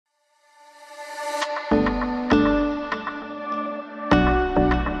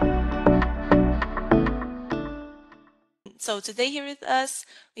So today here with us,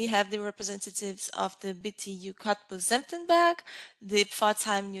 we have the representatives of the BTU Cottbus-Senftenberg, the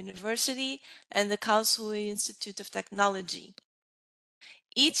Pforzheim University, and the Karlsruhe Institute of Technology.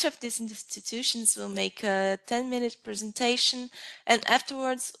 Each of these institutions will make a 10-minute presentation, and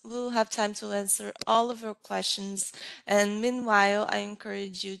afterwards we'll have time to answer all of your questions. And meanwhile, I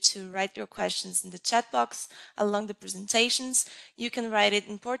encourage you to write your questions in the chat box along the presentations. You can write it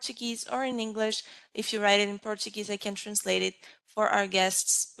in Portuguese or in English. If you write it in Portuguese, I can translate it for our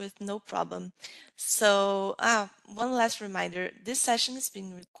guests with no problem. So, one last reminder, this session is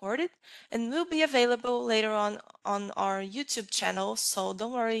being recorded and will be available later on our YouTube channel, so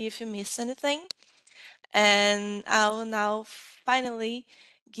don't worry if you miss anything. And I will now finally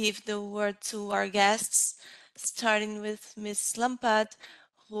give the word to our guests, starting with Ms. Lampard,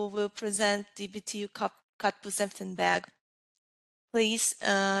 who will present the BTU Cottbus-Senftenberg. Please,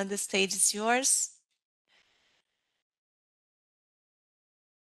 the stage is yours.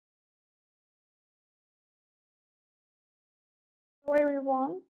 Hello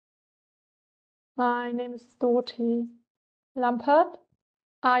everyone, my name is Dorothy Lampert.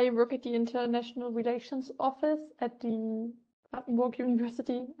 I work at the International Relations Office at the Brandenburg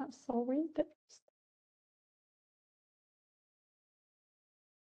University. At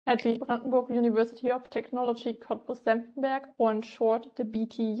the Brandenburg University of Technology Cottbus-Senftenberg, or in short, the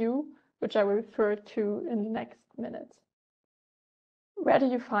BTU, which I will refer to in the next minutes. Where do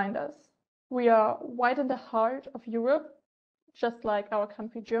you find us? We are right in the heart of Europe, just like our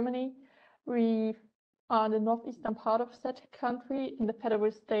country Germany. We are in the northeastern part of that country in the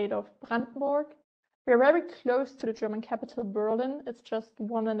federal state of Brandenburg. We are very close to the German capital Berlin. It's just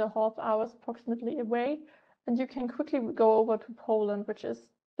 1.5 hours approximately away, and you can quickly go over to Poland, which is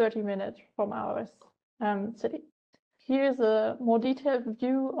 30 minutes from our city. Here's a more detailed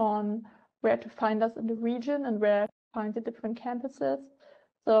view on where to find us in the region and where to find the different campuses.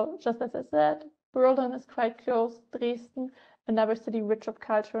 So just as I said, Berlin is quite close. Dresden, another city rich of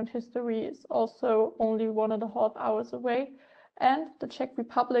culture and history, is also only 1.5 hours away. And the Czech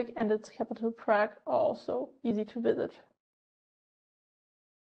Republic and its capital Prague are also easy to visit.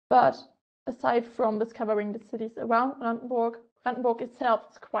 But aside from discovering the cities around Brandenburg, Brandenburg itself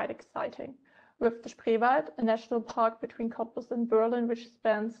is quite exciting. With the Spreewald, a national park between Cottbus and Berlin, which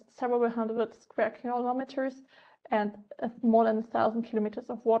spans several hundred square kilometers and more than 1,000 kilometers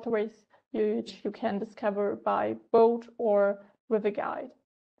of waterways, which you can discover by boat or with a guide.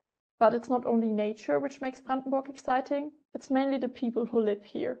 But it's not only nature which makes Brandenburg exciting, it's mainly the people who live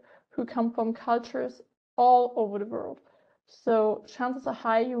here, who come from cultures all over the world. So chances are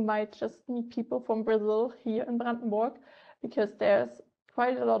high you might just meet people from Brazil here in Brandenburg, because there's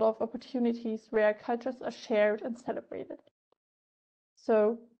quite a lot of opportunities where cultures are shared and celebrated.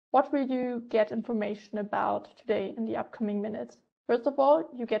 So what will you get information about today in the upcoming minutes? First of all,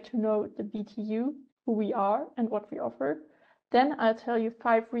 you get to know the BTU, who we are and what we offer. Then I'll tell you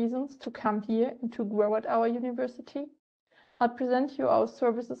 5 reasons to come here and to grow at our university. I'll present you our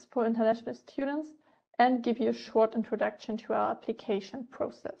services for international students and give you a short introduction to our application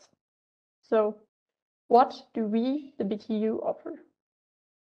process. So what do we, the BTU, offer?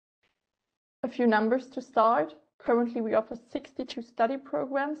 A few numbers to start. Currently, we offer 62 study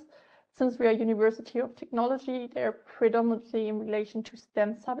programs. Since we are a University of Technology, they are predominantly in relation to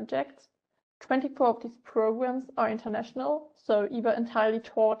STEM subjects. 24 of these programs are international, so either entirely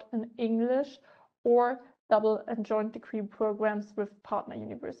taught in English or double and joint degree programs with partner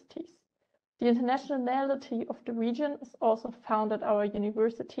universities. The internationality of the region is also found at our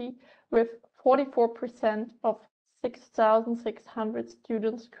university, with 44% of 6,600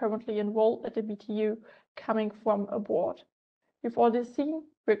 students currently enrolled at the BTU coming from abroad. You've already seen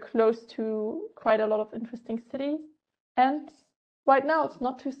we're close to quite a lot of interesting cities, and right now it's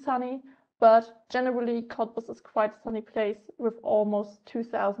not too sunny, but generally Cottbus is quite a sunny place with almost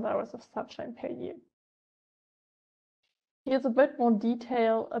 2,000 hours of sunshine per year. Here's a bit more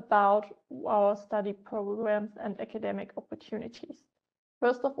detail about our study programs and academic opportunities.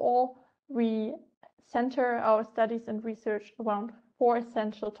 First of all, we center our studies and research around 4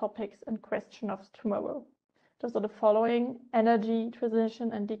 essential topics and questions of tomorrow. Those are the following: energy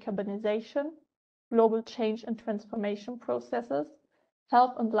transition and decarbonization, global change and transformation processes,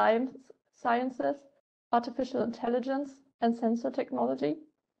 health and life sciences, artificial intelligence, and sensor technology.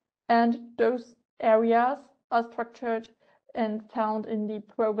 And those areas are structured and found in the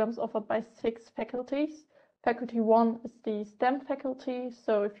programs offered by 6 faculties. Faculty 1 is the STEM faculty,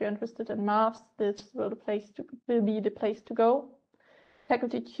 so if you're interested in maths, this will be the place to go.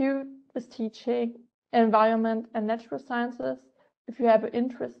 Faculty 2 is teaching environment and natural sciences. If you have an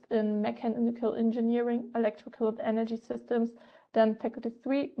interest in mechanical engineering, electrical and energy systems, then Faculty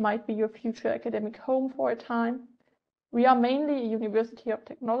 3 might be your future academic home for a time. We are mainly a University of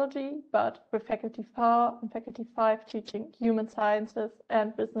Technology, but with Faculty 4 and Faculty 5 teaching human sciences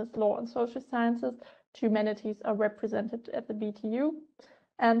and business law and social sciences, humanities are represented at the BTU.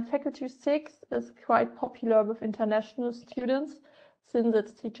 And Faculty 6 is quite popular with international students since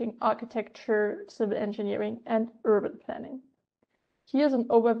it's teaching architecture, civil engineering, and urban planning. Here's an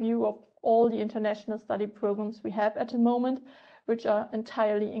overview of all the international study programs we have at the moment, which are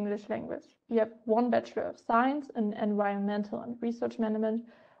entirely English language. We have one Bachelor of Science in Environmental and Research Management,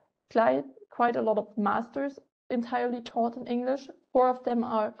 quite a lot of masters entirely taught in English. 4 of them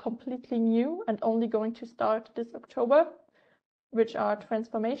are completely new and only going to start this October, which are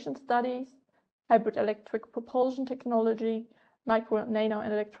Transformation Studies, Hybrid Electric Propulsion Technology, Micro and Nano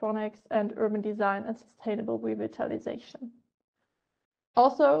Electronics, and Urban Design and Sustainable Revitalization.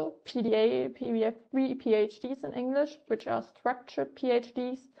 Also, PDA, we have 3 PhDs in English, which are structured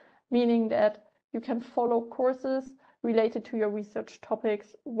PhDs, meaning that you can follow courses related to your research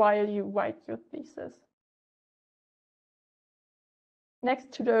topics while you write your thesis.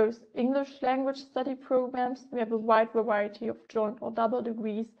 Next to those English language study programs, we have a wide variety of joint or double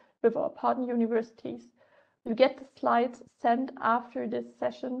degrees with our partner universities. You get the slides sent after this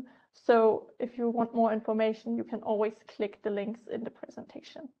session, so if you want more information, you can always click the links in the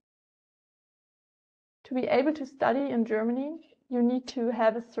presentation. To be able to study in Germany, you need to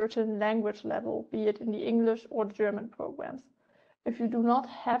have a certain language level, be it in the English or German programs. If you do not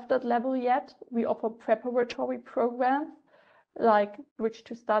have that level yet, we offer preparatory programs like Bridge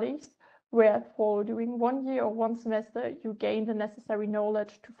to Studies, where for doing 1 year or 1 semester, you gain the necessary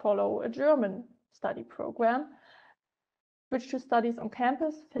knowledge to follow a German study program. Bridge to Studies on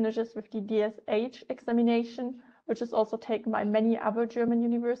campus finishes with the DSH examination, which is also taken by many other German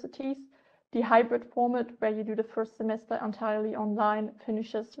universities. The hybrid format, where you do the first semester entirely online,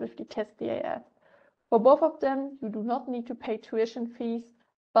 finishes with the test DAF. For both of them, you do not need to pay tuition fees,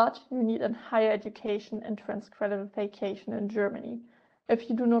 but you need a higher education entrance qualification in Germany. If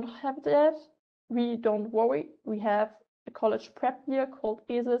you do not have that, we don't worry. We have a college prep year called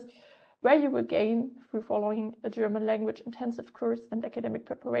ESIS, where you will gain, through following a German language intensive course and academic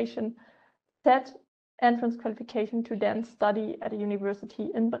preparation, that entrance qualification to then study at a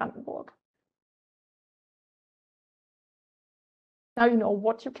university in Brandenburg. Now you know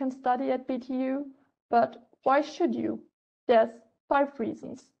what you can study at BTU, but why should you? There's 5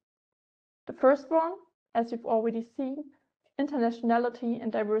 reasons. The first one, as you've already seen, internationality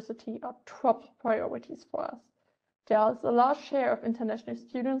and diversity are top priorities for us. There is a large share of international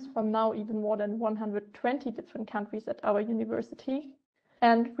students from now even more than 120 different countries at our university.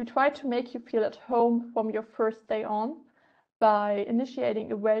 And we try to make you feel at home from your first day on by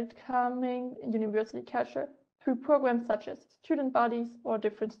initiating a welcoming university culture through programs such as student bodies or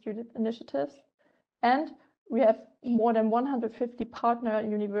different student initiatives. And we have more than 150 partner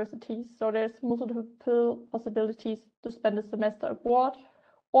universities, so there's multiple possibilities to spend a semester abroad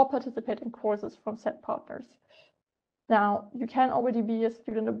or participate in courses from said partners. Now, you can already be a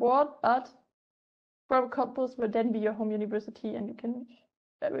student abroad, but from Cottbus will then be your home university and you can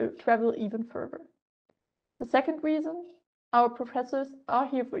travel even further. The second reason, our professors are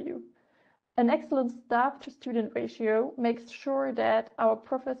here for you. An excellent staff to student ratio makes sure that our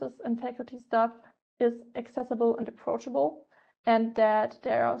professors and faculty staff is accessible and approachable, and that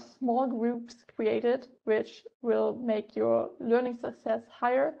there are small groups created which will make your learning success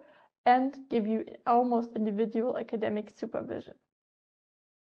higher and give you almost individual academic supervision.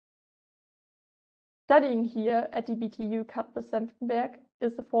 Studying here at the BTU Cottbus-Senftenberg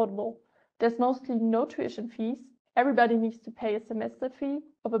is affordable. There's mostly no tuition fees. Everybody needs to pay a semester fee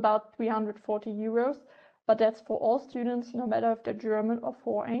of about 340 euros, but that's for all students, no matter if they're German or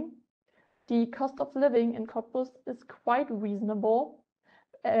foreign. The cost of living in Cottbus is quite reasonable,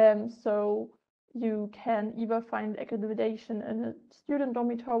 so you can either find accommodation in a student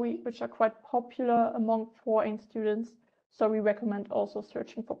dormitory, which are quite popular among foreign students, so we recommend also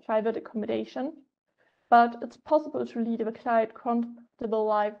searching for private accommodation. But it's possible to lead a quite comfortable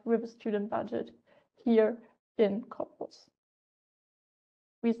life with a student budget here in Cottbus.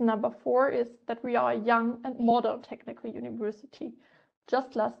 Reason number 4 is that we are a young and modern technical university.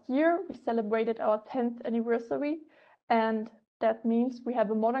 Just last year, we celebrated our 10th anniversary, and that means we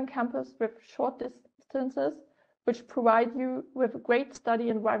have a modern campus with short distances, which provide you with great study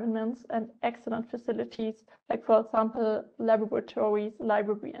environments and excellent facilities, like, for example, laboratories,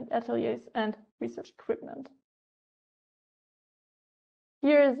 library and ateliers, and research equipment.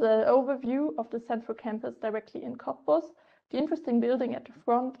 Here is an overview of the central campus directly in Cottbus. The interesting building at the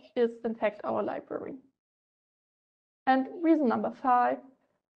front is in fact our library. And reason number 5,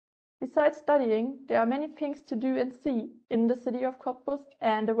 besides studying, there are many things to do and see in the city of Cottbus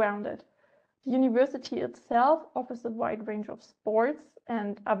and around it. The university itself offers a wide range of sports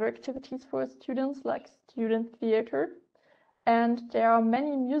and other activities for students, like student theater. And there are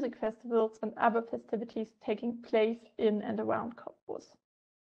many music festivals and other festivities taking place in and around Cottbus.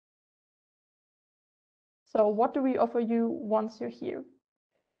 So what do we offer you once you're here?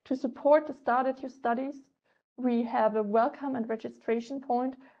 To support the start at your studies, we have a welcome and registration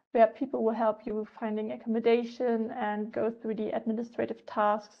point where people will help you finding accommodation and go through the administrative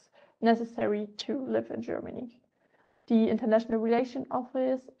tasks necessary to live in Germany. The International Relations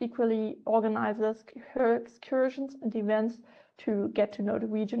Office equally organizes excursions and events to get to know the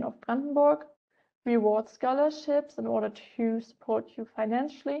region of Brandenburg. We award scholarships in order to support you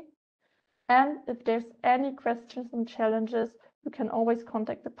financially. And if there's any questions and challenges, you can always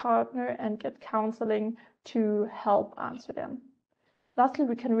contact the partner and get counseling to help answer them. Lastly,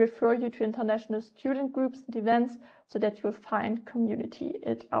 we can refer you to international student groups and events so that you'll find community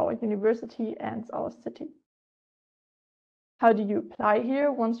at our university and our city. How do you apply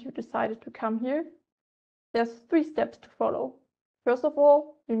here once you decided to come here? There's 3 steps to follow. First of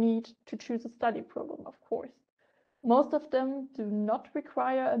all, you need to choose a study program, of course. Most of them do not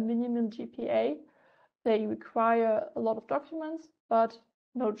require a minimum GPA. They require a lot of documents, but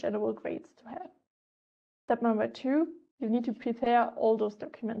no general grades to have. Step number 2, you need to prepare all those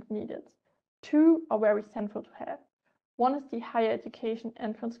documents needed. 2 are very central to have. One is the higher education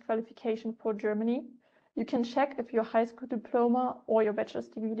entrance qualification for Germany. You can check if your high school diploma or your bachelor's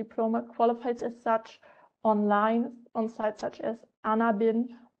degree diploma qualifies as such online on sites such as ANABIN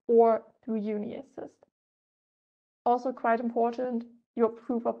or through UniAssist. Also quite important, your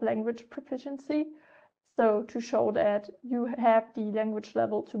proof of language proficiency. So to show that you have the language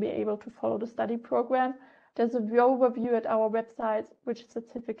level to be able to follow the study program. There's an overview at our website which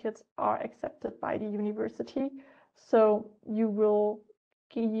certificates are accepted by the university. So you will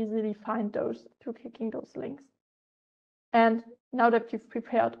easily find those through clicking those links. And now that you've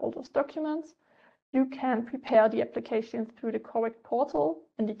prepared all those documents, you can prepare the application through the correct portal.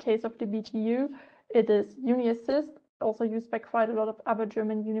 In the case of the BTU, it is UniAssist, also used by quite a lot of other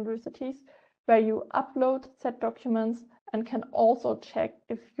German universities, where you upload said documents and can also check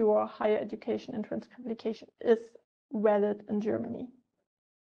if your higher education entrance qualification is valid in Germany.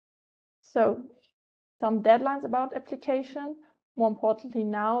 So some deadlines about application. More importantly,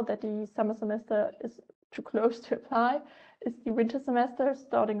 now that the summer semester is too close to apply, is the winter semester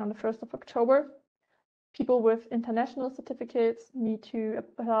starting on the 1st of October. People with international certificates need to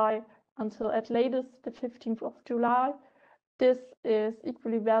apply until at latest the 15th of July. This is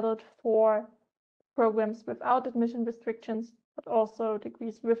equally valid for programs without admission restrictions, but also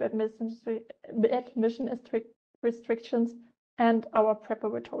degrees with admission restrictions and our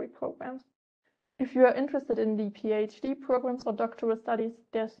preparatory programs. If you are interested in the PhD programs or doctoral studies,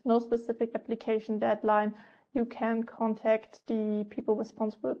 there's no specific application deadline. You can contact the people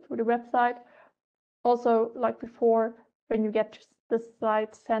responsible through the website. Also, like before, when you get the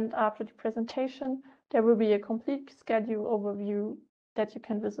slides sent after the presentation, there will be a complete schedule overview that you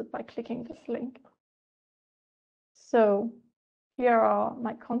can visit by clicking this link. So here are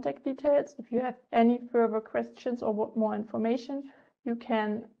my contact details. If you have any further questions or want more information, you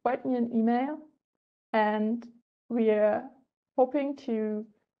can write me an email. And we are hoping to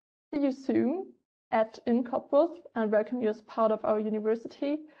see you soon in Cottbus and welcome you as part of our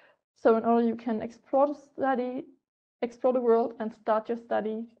university. So in order you can explore the world and start your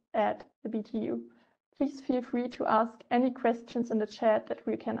study at the BTU. Please feel free to ask any questions in the chat that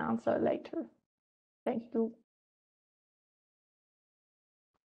we can answer later. Thank you.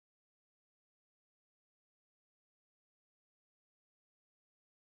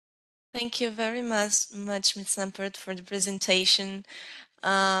 Thank you very much, Ms. Lampert, for the presentation.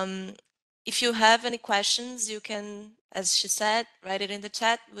 If you have any questions, you can, as she said, write it in the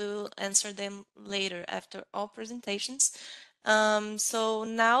chat. We will answer them later after all presentations. So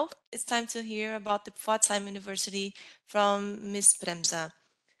now it's time to hear about the Pforzheim University from Ms. Bremser.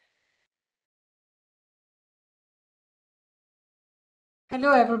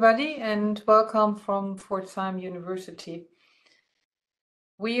 Hello, everybody, and welcome from Pforzheim University.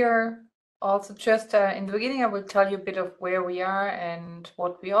 We are also just in the beginning, I will tell you a bit of where we are and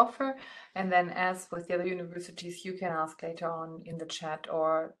what we offer. And then as with the other universities, you can ask later on in the chat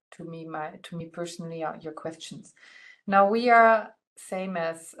or to me personally your questions. Now we are same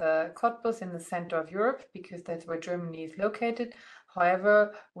as Cottbus in the center of Europe because that's where Germany is located.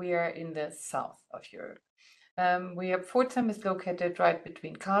 However, we are in the south of Europe. Pforzheim is located right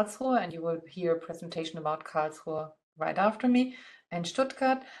between Karlsruhe, and you will hear a presentation about Karlsruhe right after me, and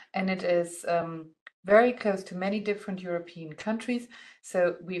Stuttgart, and it is very close to many different European countries.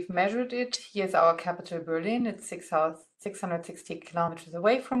 So we've measured it. Here's our capital, Berlin. It's 660 kilometers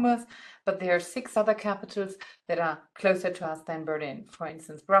away from us, but there are 6 other capitals that are closer to us than Berlin. For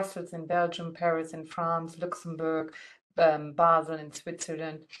instance, Brussels in Belgium, Paris in France, Luxembourg, Basel in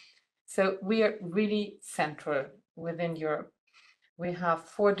Switzerland. So we are really central within Europe. We have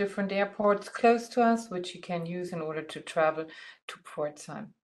 4 different airports close to us, which you can use in order to travel to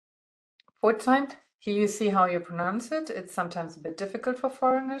Pforzheim. Pforzheim, here you see how you pronounce it. It's sometimes a bit difficult for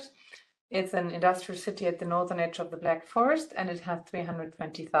foreigners. It's an industrial city at the northern edge of the Black Forest, and it has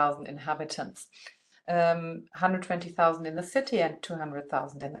 320,000 inhabitants. 120,000 in the city and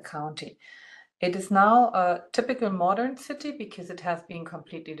 200,000 in the county. It is now a typical modern city because it has been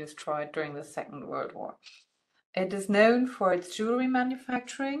completely destroyed during the Second World War. It is known for its jewelry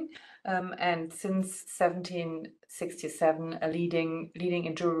manufacturing, and since 1767 a leading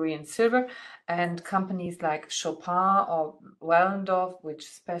in jewelry and silver, and companies like Chopin or Wellendorf, which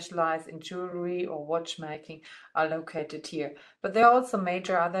specialize in jewelry or watchmaking, are located here. But there are also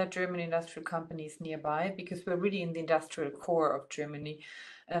major other German industrial companies nearby, because we're really in the industrial core of Germany,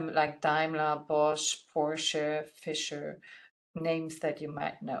 like Daimler, Bosch, Porsche, Fischer, names that you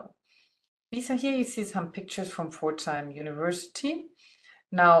might know. Lisa, here you see some pictures from Pforzheim University.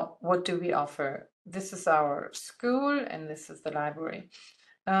 Now, what do we offer? This is our school, and this is the library.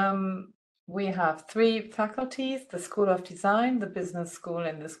 We have 3 faculties: the School of Design, the Business School,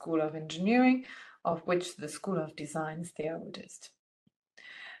 and the School of Engineering, of which the School of Design is the oldest.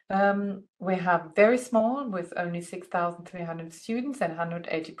 We have very small, with only 6,300 students and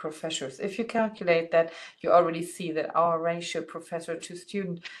 180 professors. If you calculate that, you already see that our ratio professor to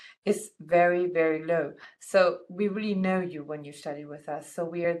student is very, very low. So we really know you when you study with us. So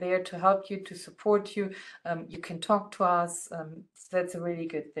we are there to help you, to support you. You can talk to us. So that's a really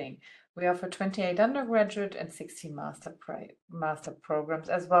good thing. We offer 28 undergraduate and 16 master programs,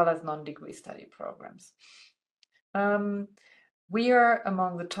 as well as non-degree study programs. We are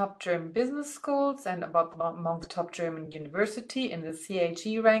among the top German business schools and among the top German university in the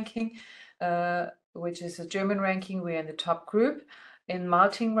CAG ranking, which is a German ranking. We are in the top group. In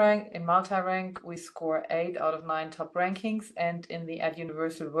multi-rank, we score 8 out of 9 top rankings, and in the Ad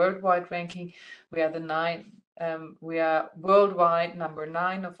Universal Worldwide ranking, we are worldwide number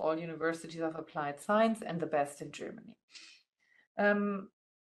 9 of all universities of applied science and the best in Germany.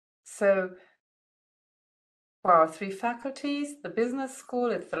 So for our 3 faculties, the business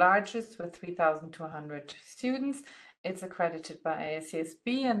school is the largest with 3,200 students. It's accredited by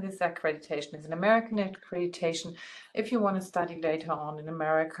ASCSB, and this accreditation is an American accreditation. If you want to study later on in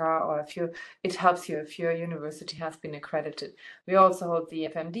America, or it helps you if your university has been accredited. We also hold the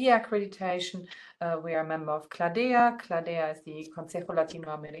FMD accreditation. We are a member of CLADEA. CLADEA is the Consejo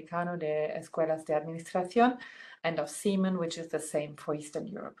Latinoamericano de Escuelas de Administración, and of Siemens, which is the same for Eastern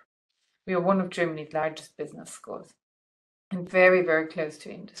Europe. We are one of Germany's largest business schools and very, very close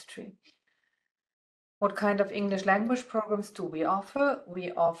to industry. What kind of English language programs do we offer?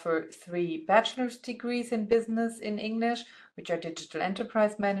 We offer 3 bachelor's degrees in business in English, which are digital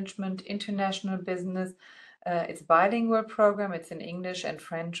enterprise management, international business. It's a bilingual program. It's in English and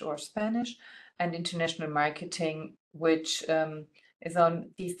French or Spanish, and international marketing, which is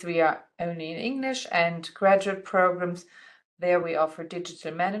on, these 3 are only in English, and graduate programs. There we offer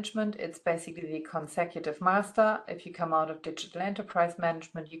digital management. It's basically the consecutive master. If you come out of digital enterprise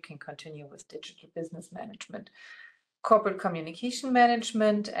management, you can continue with digital business management. Corporate communication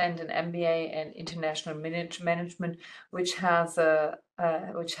management, and an MBA in international management, which has a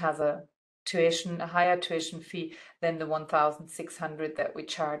higher tuition fee than the 1,600 that we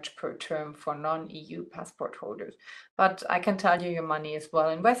charge per term for non-EU passport holders. But I can tell you, your money is well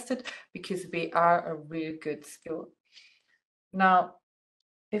invested, because we are a really good school. Now,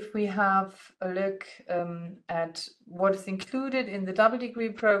 if we have a look at what is included in the double degree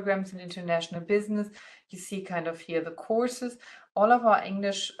programs in international business, you see kind of here the courses. All of our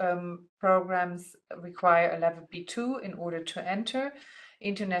English programs require a level B2 in order to enter.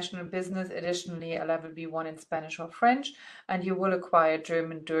 International business, additionally, a level B1 in Spanish or French, and you will acquire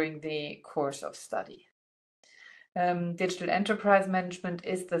German during the course of study. Digital enterprise management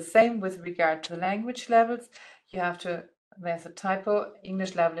is the same with regard to language levels. There's a typo.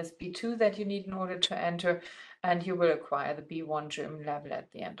 English level is B2 that you need in order to enter, and you will acquire the B1 German level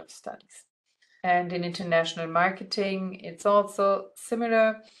at the end of studies. And in international marketing, it's also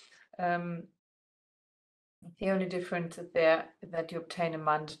similar. The only difference is there that you obtain a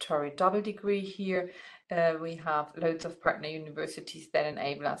mandatory double degree here. We have loads of partner universities that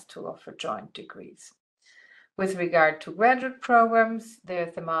enable us to offer joint degrees. With regard to graduate programs,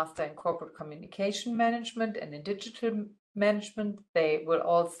 there's the Master in Corporate Communication Management and in Digital Management. They will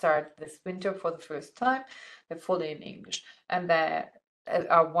all start this winter for the first time. They're fully in English, and they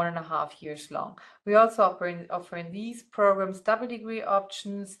are 1.5 years long. We also offer in these programs double degree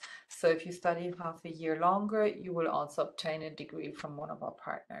options. So if you study half a year longer, you will also obtain a degree from one of our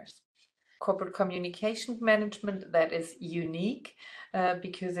partners. Corporate communication management, that is unique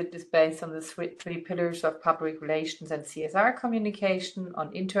because it is based on the three pillars of public relations and CSR communication,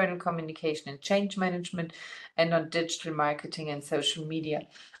 on internal communication and change management, and on digital marketing and social media.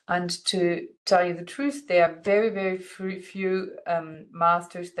 And to tell you the truth, there are very, very few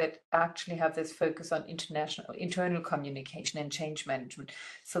masters that actually have this focus on internal communication and change management.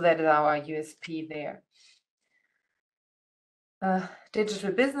 So that is our USP there.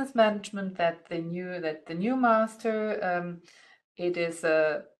 Digital business management, that the new master, it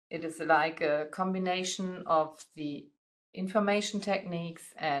is like a combination of the information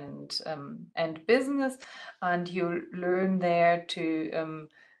techniques and business, and you learn there to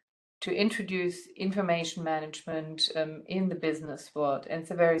introduce information management in the business world. And it's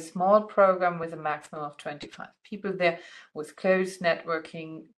a very small program with a maximum of 25 people there, with close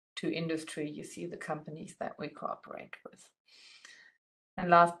networking to industry. You see the companies that we cooperate with. And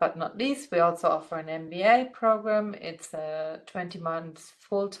last but not least, we also offer an MBA program. It's a 20 months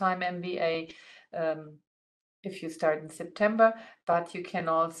full-time MBA if you start in September, but you can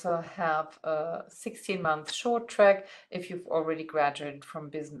also have a 16-month short track if you've already graduated from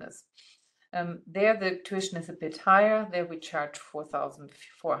business. There, the tuition is a bit higher. There we charge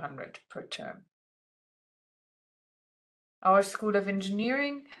 4,400 per term. Our School of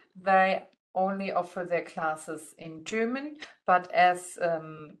Engineering, they only offer their classes in German, but as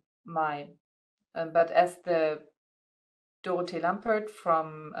the Dorothee Lampert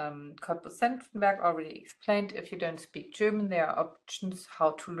from Cottbus-Senftenberg already explained, if you don't speak German, there are options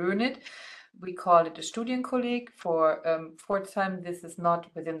how to learn it. We call it a Studienkolleg. For Pforzheim, this is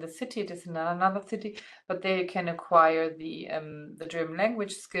not within the city, it is in another city, but there you can acquire the German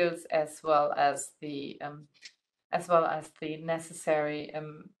language skills as well as the necessary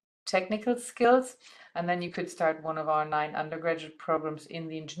technical skills, and then you could start one of our 9 undergraduate programs in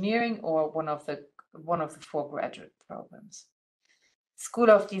the engineering or one of the 4 graduate programs. School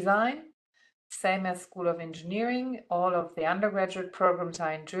of Design, same as School of Engineering. All of the undergraduate programs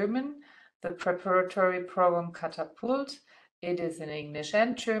are in German. The preparatory program Catapult, it is in English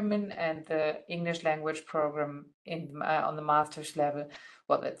and German, and the English language program on the master's level,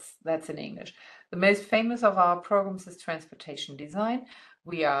 well, that's in English. The most famous of our programs is Transportation Design.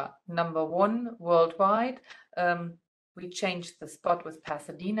 We are #1 worldwide. We change the spot with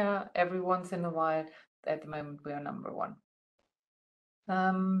Pasadena every once in a while. At the moment, we are #1.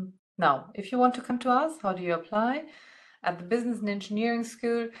 Now, if you want to come to us, how do you apply? At the Business and Engineering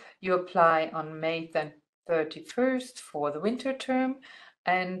School, you apply on May 31st for the winter term,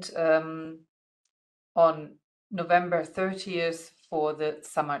 and on November 30th for the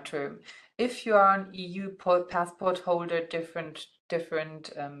summer term. If you are an EU passport holder, different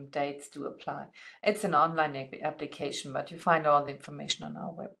dates do apply. It's an online application, but you find all the information on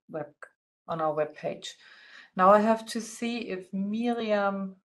our web page. Now I have to see if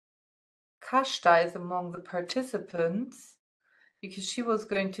Miriam Kashta is among the participants, because she was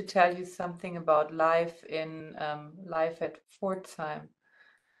going to tell you something about life at Pforzheim.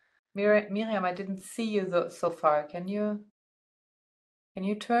 Miriam, I didn't see you so far. Can you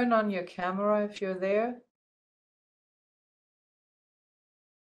turn on your camera if you're there?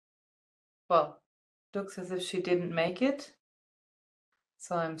 Well, looks as if she didn't make it,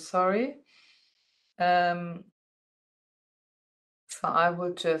 so I'm sorry. So I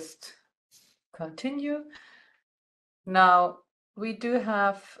will just continue. Now, we do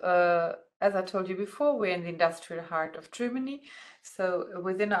have, as I told you before, we're in the industrial heart of Germany. So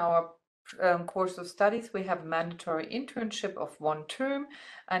within our course of studies, we have a mandatory internship of 1 term.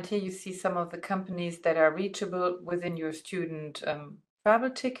 And here you see some of the companies that are reachable within your student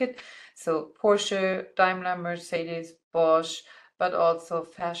travel ticket. So Porsche, Daimler, Mercedes, Bosch, but also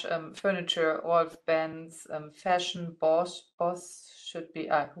fashion, furniture, Benz, fashion, Bosch should be,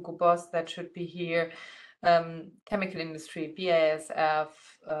 Hugo Boss, that should be here. Chemical industry, BASF,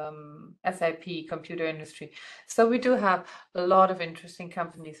 SAP, computer industry. So we do have a lot of interesting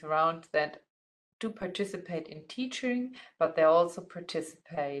companies around that do participate in teaching, but they also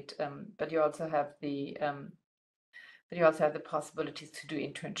participate, but you also have the possibilities to do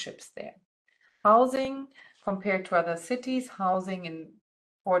internships there. Housing, compared to other cities, housing in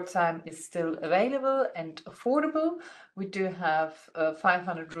Pforzheim is still available and affordable. We do have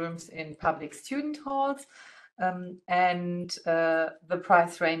 500 rooms in public student halls, and the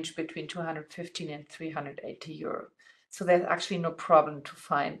price range between 215 and 380 euro. So there's actually no problem to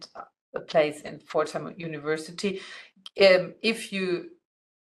find a place in Pforzheim University if you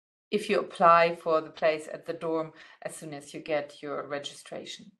apply for the place at the dorm as soon as you get your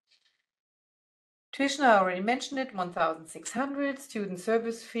registration. Tuition, I already mentioned it, 1,600. Student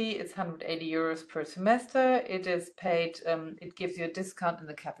service fee is 180 euros per semester. It is paid, it gives you a discount in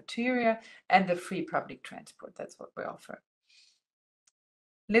the cafeteria and the free public transport. That's what we offer.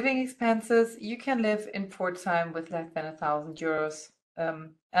 Living expenses, you can live in Pforzheim with less than 1,000 euros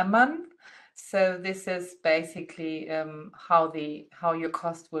a month. So this is basically how your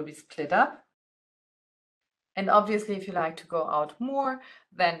cost will be split up. And obviously, if you like to go out more,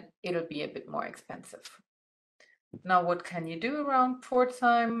 then it'll be a bit more expensive. Now, what can you do around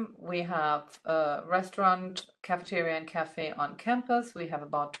Pforzheim? We have a restaurant, cafeteria, and cafe on campus. We have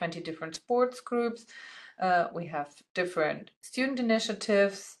about 20 different sports groups. We have different student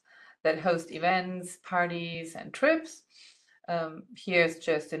initiatives that host events, parties, and trips. Here's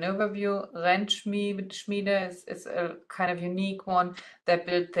just an overview. Rennschmiede is a kind of unique one that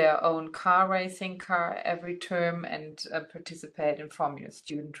built their own racing car every term and participate in Formula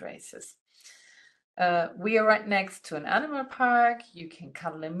student races. We are right next to an animal park. You can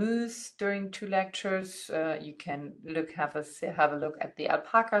cuddle a moose during 2 lectures. You can have a look at the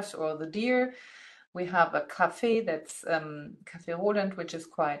alpacas or the deer. We have a cafe that's Café Roland, which is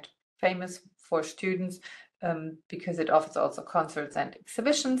quite famous for students because it offers also concerts and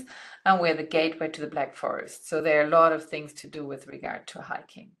exhibitions, and we're the gateway to the Black Forest. So there are a lot of things to do with regard to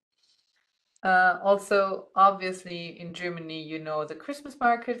hiking. Also, obviously, in Germany, you know the Christmas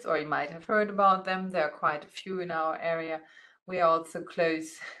markets, or you might have heard about them. There are quite a few in our area. We are also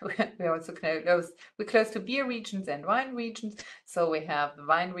close. We're close to beer regions and wine regions. So we have the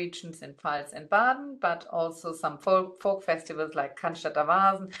wine regions in Pfalz and Baden, but also some folk festivals like Cannstatter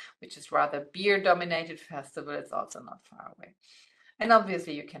Vasen, which is rather beer-dominated festival. It's also not far away. And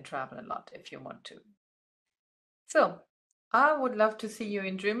obviously, you can travel a lot if you want to. So I would love to see you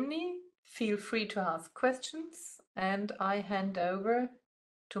in Germany. Feel free to ask questions, and I hand over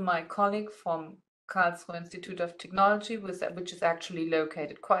to my colleague from Karlsruhe Institute of Technology, which is actually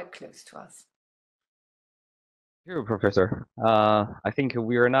located quite close to us. Sure, Professor. I think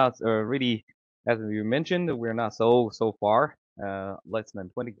we are not really, as you mentioned, we're not so far. Less than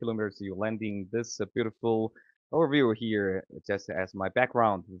 20 kilometers, you're landing this beautiful overview here. Just as my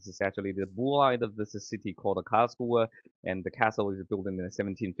background, this is actually the bullseye of this city called Karlsruhe, and the castle is built in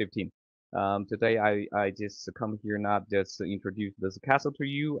 1715. Today, I just come here not just to introduce this castle to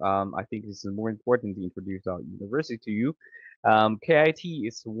you. I think it's more important to introduce our university to you. KIT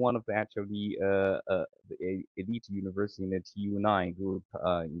is one of the actually the elite university in the TU9 group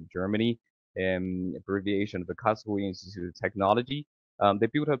in Germany, abbreviation of the Karlsruhe Institute of Technology. They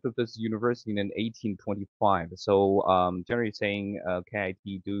built up this university in 1825. So generally saying,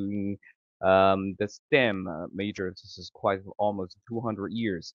 KIT doing the STEM majors, this is quite almost 200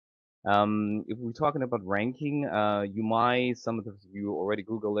 years. If we're talking about ranking, some of you already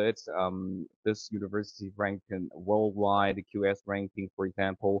Google it. This university ranked in worldwide QS ranking, for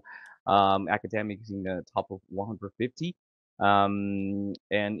example, academics in the top of 150. And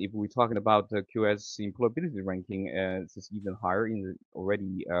if we're talking about the QS employability ranking, it's even higher,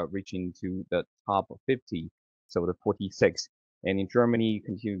 already reaching to the top 50, so the 46. And in Germany,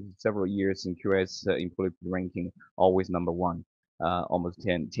 continued several years in QS employability ranking, always number 1. Almost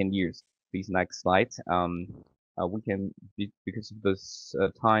 10 years. Please next slide. We can, because of this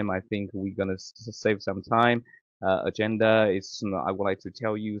time, I think we're gonna save some time. Agenda is, I would like to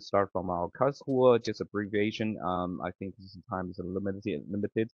tell you, start from our Karlsruhe, just abbreviation. I think this time is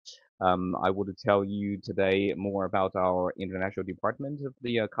limited. I would tell you today more about our international department of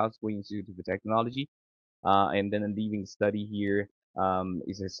the Karlsruhe Institute of Technology, and then leaving study here.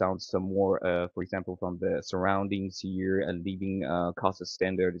 It sounds some more, for example, from the surroundings here, and leaving cost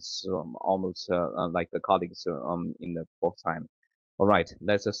standards almost like the colleagues in the Pforzheim. All right,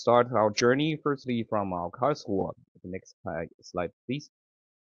 let's start our journey. Firstly, from our Karlsruhe. The next slide, please.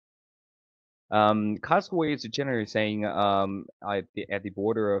 Karlsruhe is generally saying at the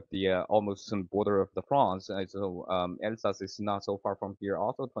border of the almost some border of the France. So Alsace is not so far from here,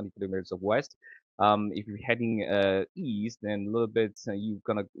 also 20 kilometers west. If you're heading east, then a little bit you're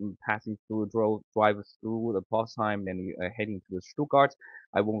gonna passing through, drive through the Pforzheim, then heading to Stuttgart.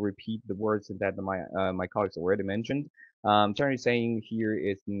 I won't repeat the words that my colleagues already mentioned. Generally saying here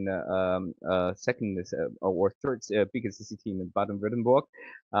is in second or third biggest city in Baden-Württemberg,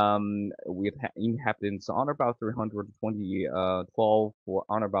 with inhabitants on about 312 or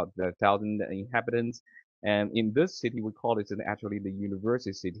on about 1,000 inhabitants. And in this city, we call it actually the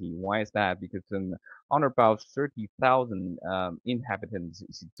university city. Why is that? Because on about 30,000 inhabitants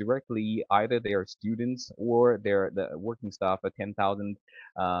directly, either they are students or they're the working staff, 10,000,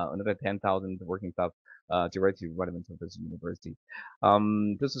 another 10,000 working staff directly relevant to this university.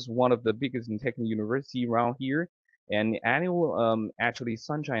 This is one of the biggest technical university around here. And the annual actually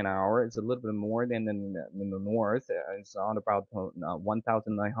sunshine hour is a little bit more than in the north. It's on about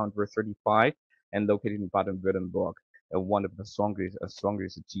 1,935 and located in Baden-Württemberg, one of the strongest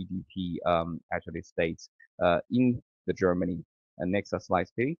GDP actually states in the Germany. Next slide,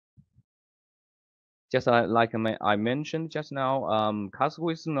 please. Just like I mentioned just now,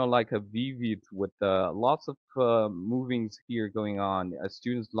 Karlsruhe is like a vivid with lots of movings here going on. A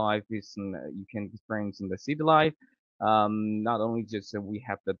student's life is you can experience in the city life. Not only just we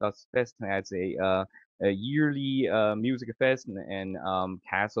have the Dust Fest as a yearly music fest and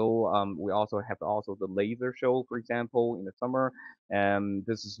castle. We also have the laser show, for example, in the summer.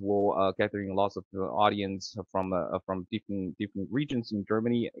 This is gathering lots of audience from different regions in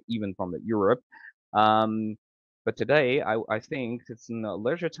Germany, even from Europe. But today, I think it's in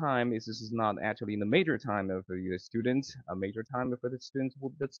leisure time. This is not actually the major time of the students. A major time for the students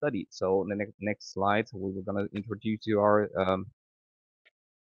will study. So in the next slide, we were gonna introduce you our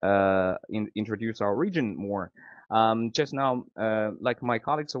introduce our region more. Just now, like my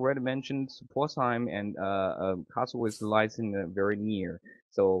colleagues already mentioned, Pforzheim and Karlsruhe is licensed very near.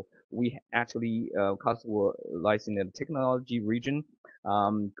 So we actually Karlsruhe lies in the technology region.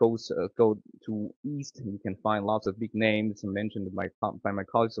 Go to east, you can find lots of big names mentioned by my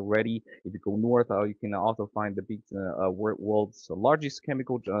colleagues already. If you go north, you can also find the big world's largest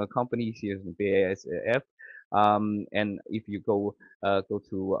chemical company here is BASF. And if you go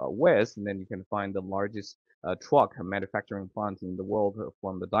to west, and then you can find the largest truck manufacturing plant in the world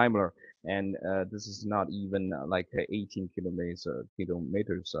from the Daimler. And this is not even like 18 kilometers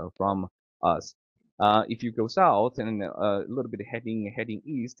from us. If you go south and a little bit heading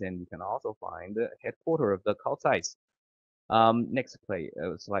east, and you can also find the headquarters of the sociais. Next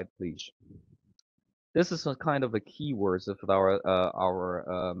slide, please. This is a kind of the keywords of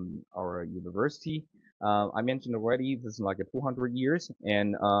our university. I mentioned already this is like 200 years,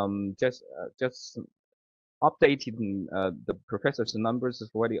 and just updating the professor's numbers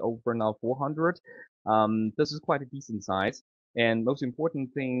is already over now 400. This is quite a decent size. And most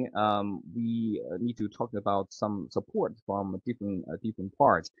important thing, we need to talk about some support from different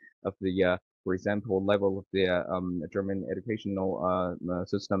parts of the, for example, level of the German educational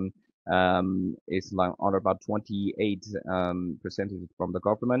system is like on about 28 percentage from the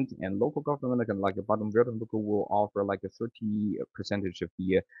government, and local government like Baden-Württemberg will offer like a 30 percentage of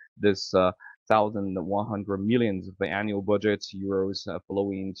this 1,100 millions of the annual budget euros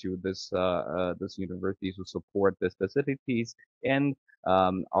flowing into this university to support the facilities and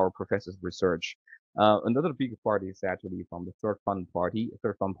our professors' research. Another big part is actually from the third fund party.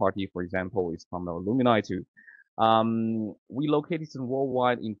 Third fund party, for example, is from the alumni too. We located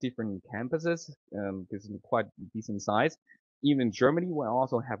worldwide in different campuses. This is quite decent size. Even in Germany, we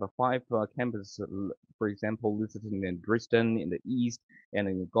also have 5 campuses, for example, listed in Dresden in the east, and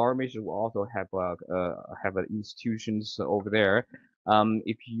in Garmisch, we also have institutions over there.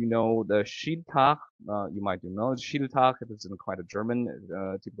 If you know the Schildtag, you might know Schildtag. It's in quite a German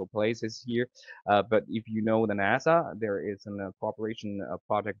typical places here. But if you know the NASA, there is a cooperation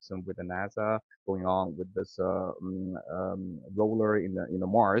project with the NASA going on with this roller in the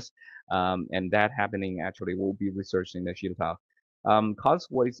Mars, and that happening actually will be researched in the Schildtag.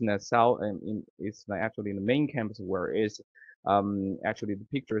 Karlsruhe is in the south, and it's actually in the main campus where it is. Actually, the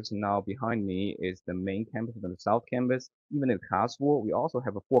pictures now behind me is the main campus and the south campus. Even in Karlsruhe, we also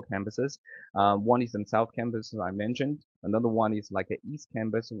have 4 campuses. One is in south campus, as I mentioned. Another one is like an east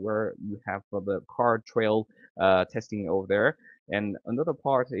campus where you have the car trail testing over there. And another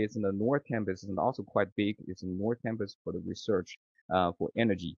part is in the north campus, and also quite big. It's in the north campus for the research for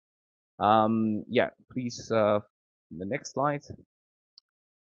energy. Yeah, please, the next slide.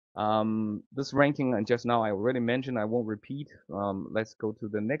 This ranking, and just now I already mentioned, I won't repeat. Let's go to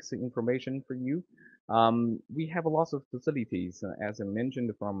the next information for you. We have a lot of facilities, as I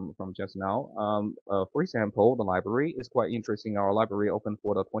mentioned from just now. For example, the library is quite interesting. Our library open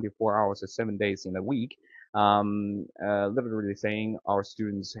for the 24 hours, 7 days in a week. Literally saying our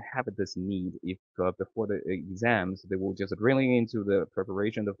students have this need. If before the exams, they will just drilling into the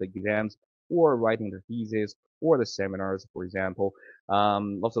preparation of the exams, or writing the thesis or the seminars, for example.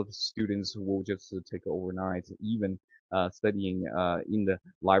 Lots of students will just take overnight, even studying in the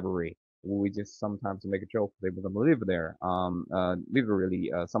library. We just sometimes make a joke they were going to live there.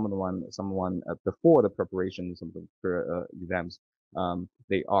 Literally, someone before the preparations of the exams,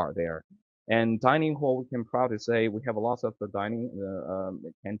 they are there. And dining hall, we can proudly say we have lots of the dining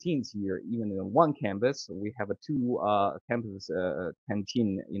canteens here. Even in one campus, we have a two campus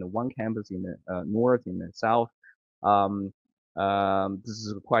canteen in one campus in the north, in the south. This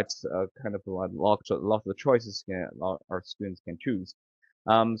is quite kind of a lot of choices our students can choose.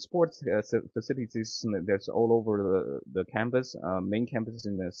 Sports facilities, there's all over the campus, main campus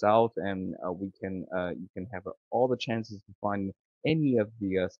in the south, and you can have all the chances to find any of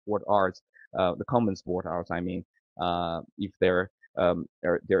the sport arts, the common sport arts, I mean, if there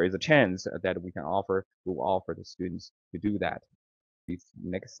is a chance that we can offer, we will offer the students to do that. Please,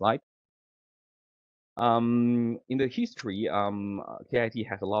 next slide. In the history, KIT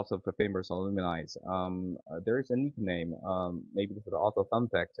has lots of famous alumni. There is a nickname, maybe this is also a fun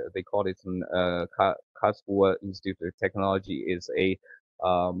fact. They call it Karlsruhe Institute of Technology is a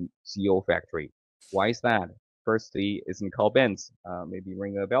CO factory. Why is that? Firstly, it's in Cottbus, maybe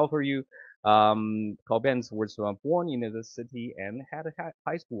ring a bell for you. Cottbus was born in the city and had a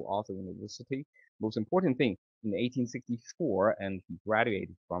high school also in the city. Most important thing, in 1864, and he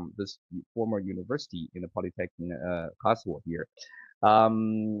graduated from this former university in the Polytechnic Karlsruhe here.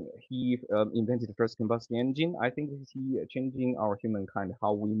 He invented the first combustion engine. I think he changing our humankind,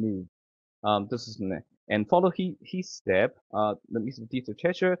 how we move. This is and follow his step. Mr. Dieter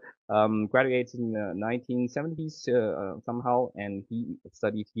Cheshire graduated in the 1970s somehow, and he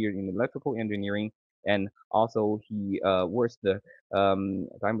studied here in electrical engineering, and also he was the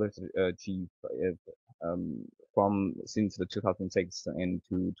Daimler chief from since the 2006 and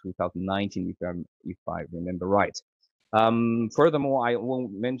to 2019, if I remember right. Furthermore, I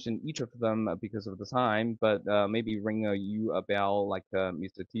won't mention each of them because of the time, but maybe ring you a bell like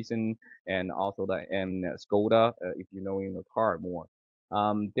Mr. Thiessen and also the Skoda if you know in the car more.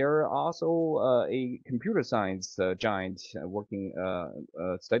 There are also a computer science giant working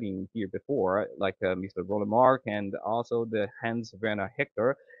studying here before, like Mr. Roland Mark and also the Hans Werner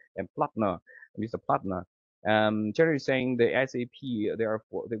Hector and Plattner, Mr. Plattner. Generally saying the SAP, there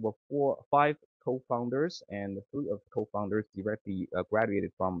were five co-founders, and three of the co-founders directly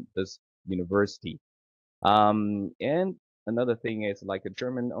graduated from this university. And another thing is like a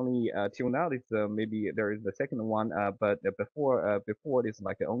German only till now is maybe there is the second one, but before this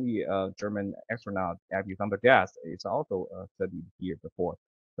like only German astronaut Alexander Gerst is also studied here before.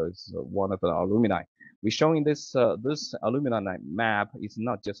 So it's one of the alumni. We're showing this alumni map is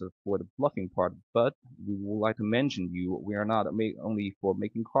not just for the bluffing part, but we would like to mention we are not only for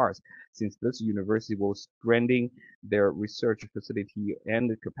making cars, since this university was strengthening their research facility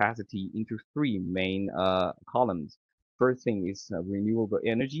and capacity into three main columns. First thing is renewable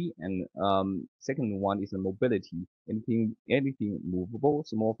energy, and second one is mobility. Anything movable,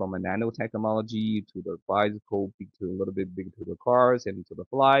 small from a nanotechnology to the bicycle, big to a little bit big to the cars and to the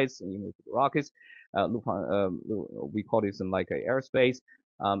flights, and to the rockets. We call this in like a aerospace.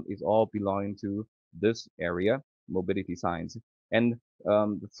 Is all belonging to this area, mobility science. And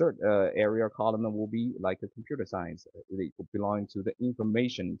the third area column will be like a computer science. They belong to the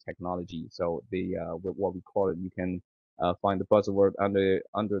information technology. So what we call it, you can find the buzzword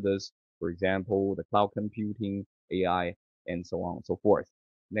under this. For example, the cloud computing, AI, and so on and so forth.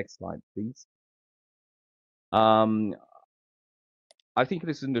 Next slide, please. I think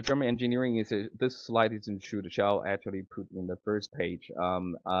this in the German engineering this slide is shall actually put in the first page.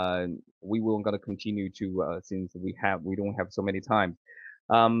 We will gonna continue to since we don't have so many time.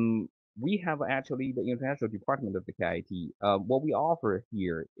 We have actually the international department of the KIT. What we offer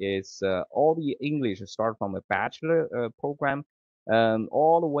here is all the English start from a bachelor program,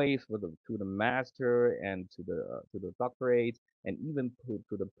 all the way to the master and to the doctorate, and even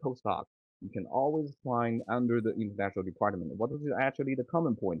to the postdoc. You can always find under the international department. What is actually the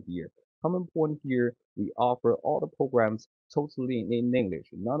common point here? Common point here, we offer all the programs totally in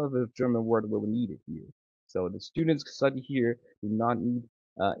English. None of the German word will be needed here. So the students study here do not need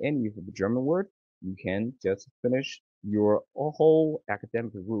any of the German word. You can just finish your whole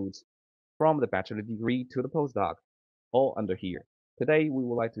academic route from the bachelor degree to the postdoc, all under here. Today, we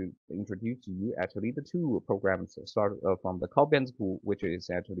would like to introduce to you actually the two programs start from the Cottbus School, which is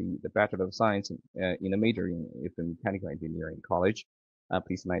actually the Bachelor of Science in a major in Mechanical Engineering College.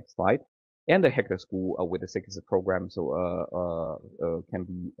 Please next slide. And the Hector School with the sixth program, so can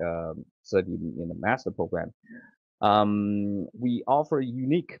be studied in the master program. We offer a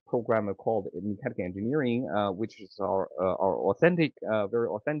unique program called mechanical engineering, which is our authentic, very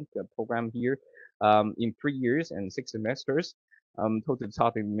authentic program here, in 3 years and 6 semesters. Totally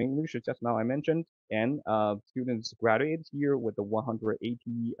taught in English, just now I mentioned, and students graduate here with the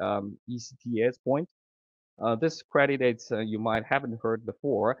 180 ECTS point. This credit you might haven't heard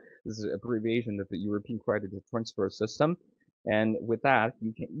before. This is an abbreviation of the European Credit Transfer System. And with that,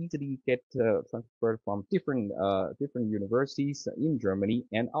 you can easily get transferred from different universities in Germany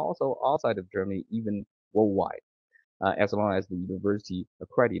and also outside of Germany, even worldwide, as long as the university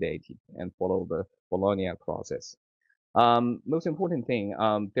accredited and follow the Bologna process. Most important thing,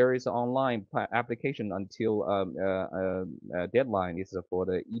 there is online application until deadline is for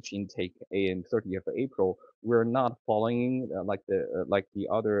the each intake in 30th of April. We're not following like the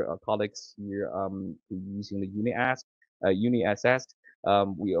other colleagues here using the Uni assessed.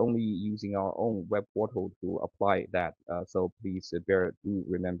 We only using our own web portal to apply that. So please do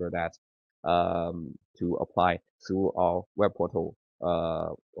remember that to apply through our web portal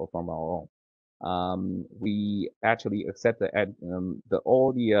or from our own. We actually accept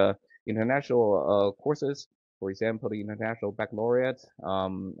all the international courses, for example, the International Baccalaureate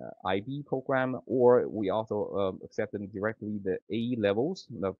IB program, or we also accept them directly the A levels,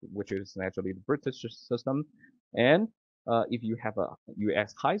 which is actually the British system. And if you have a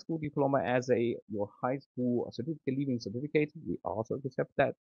US high school diploma as your high school certificate, leaving certificate, we also accept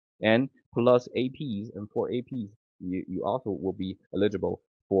that. And plus APs, and for APs, you also will be eligible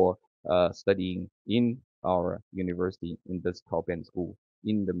for studying in our university in this top-end school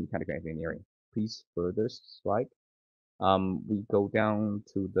in the mechanical engineering. Please further slide. We go down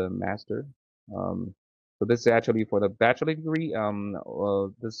to the master. So this is actually for the bachelor degree.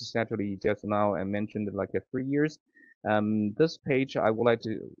 This is actually just now I mentioned like 3 years. This page we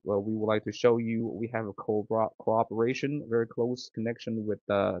would like to show you. We have a cooperation, very close connection with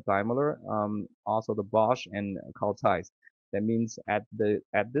Daimler, also the Bosch and Cottbus. That means at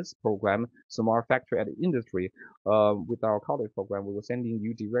this program, Smart Factory at the Industry, with our college program, we were sending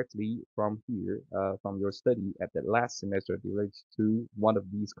you directly from here, from your study at the last semester, directly to one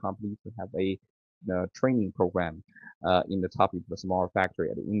of these companies to have a training program in the topic of the Smart Factory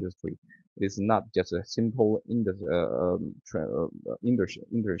at the Industry. It is not just a simple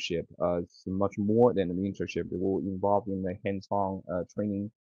internship. It's much more than an internship. It will involve in the hands-on training,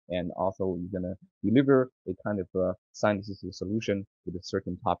 and also you're gonna deliver a kind of scientific solution with a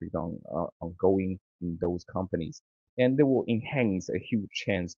certain topic ongoing in those companies, and they will enhance a huge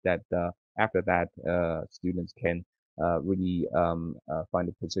chance that after that students can really find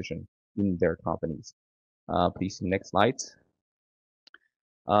a position in their companies. Please, next slide.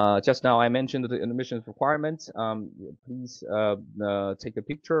 Just now I mentioned the admissions requirements. Please take a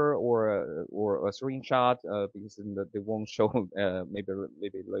picture or a screenshot because they won't show maybe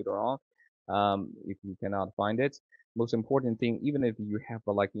later on if you cannot find it. Most important thing, even if you have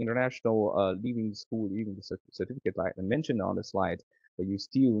like international leaving school leaving certificate like I mentioned on the slide, but you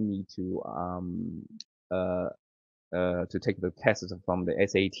still need to take the tests from the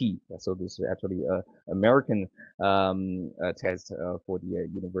SAT. So this is actually a American test for the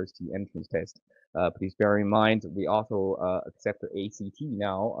university entrance test. Please bear in mind, we also accept the ACT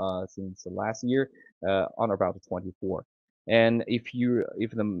now since last year on about 24. And if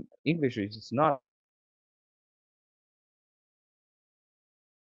the English is not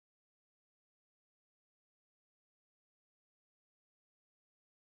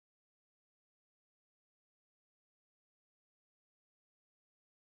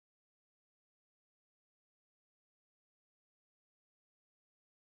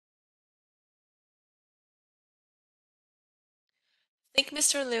I think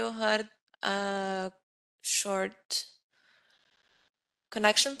Mr. Leo had a short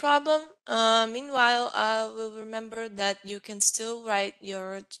connection problem. Meanwhile, I will remember that you can still write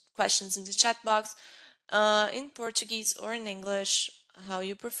your questions in the chat box in Portuguese or in English, how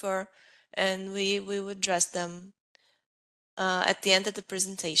you prefer, and we would address them at the end of the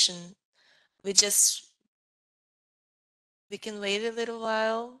presentation. We can wait a little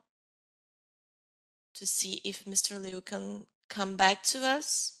while to see if Mr. Liu can come back to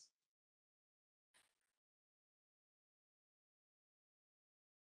us.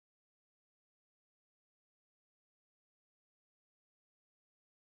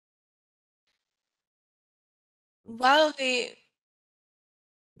 While Mr.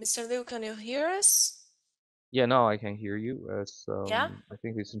 Liu, can you hear us? Yeah, now I can hear you. Yeah? I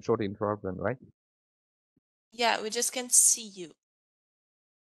think it's a short interruption, right? Yeah, we just can't see you.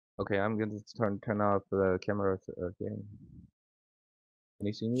 Okay, I'm going to turn off the camera again. Can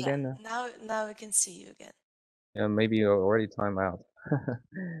you see me Yeah, again? now we can see you again. Yeah, maybe you're already time out.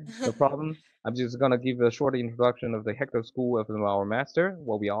 No problem. I'm just gonna give a short introduction of the Hector School of our master.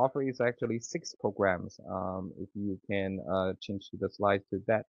 What we offer is actually 6 programs. If you can change the slides to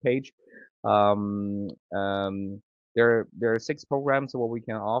that page. Um, um, there are 6 programs what we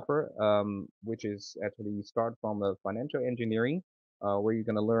can offer, which is actually start from financial engineering, where you're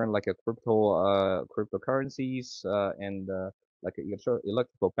gonna learn like a cryptocurrencies and like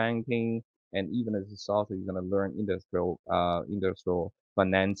electrical banking, and even as a software, you're going to learn industrial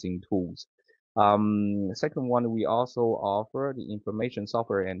financing tools. Second one, we also offer the information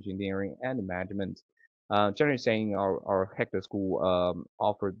software engineering and management. Generally saying, our Hector School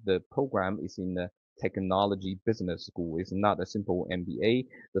offered the program is in the technology business school. It's not a simple MBA.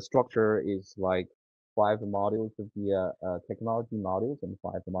 The structure is like 5 modules of the technology modules and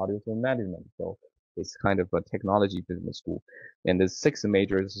 5 modules of management. So it's kind of a technology business school. And the 6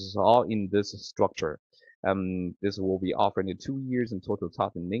 majors is all in this structure. This will be offered in 2 years in total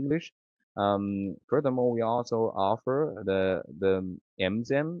taught in English. Furthermore, we also offer the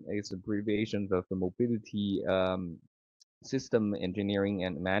MZEM, it's abbreviation of the mobility system engineering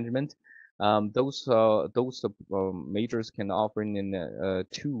and management. Those majors can offer in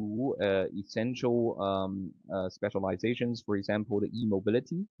 2 essential specializations. For example, the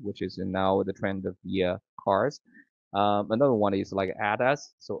e-mobility, which is now the trend of the cars. Another one is like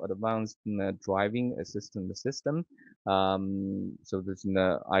ADAS, so advanced driving assistant system. So there's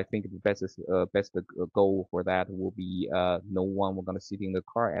I think the best goal for that will be no one will gonna sit in the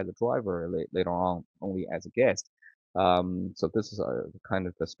car as a driver later on, only as a guest. So this is kind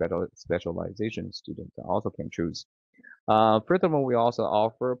of the specialization students also can choose. Furthermore, we also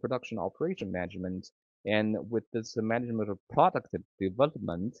offer production operation management, and with this management of product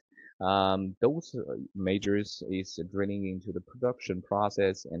development, those majors is drilling into the production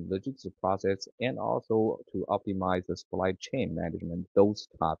process and logistics process, and also to optimize the supply chain management, those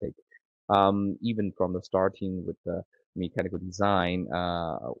topics. Even from the starting with the mechanical design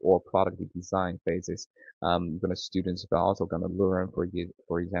or product design phases, gonna students are also gonna learn,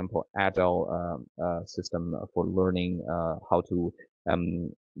 for example, agile system for learning how to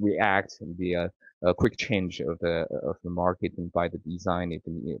react the quick change of the market and by the design,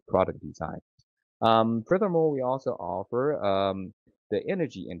 the product design. Furthermore, we also offer the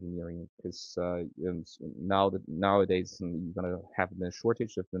energy engineering, because nowadays you're gonna have the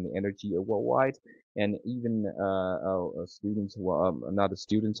shortage of the energy worldwide, and even students not the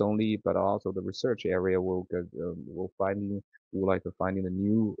students only, but also the research area will like to finding a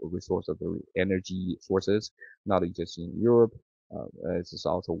new resource of the energy sources, not just in Europe. This is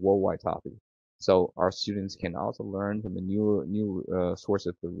also a worldwide topic. So our students can also learn from the new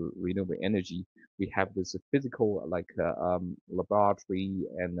sources of renewable energy. We have this physical like laboratory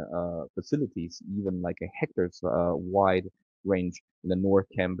and facilities, even like a hectares wide range in the North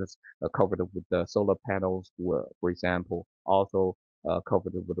Campus, covered with the solar panels, for example, also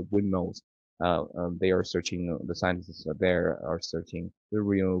covered with the windmills. They are searching, the scientists there are searching the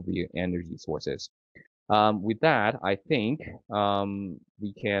renewable energy sources. With that, I think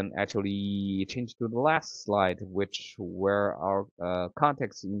we can actually change to the last slide, where our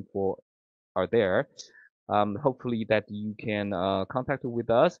context info are there. Hopefully that you can contact with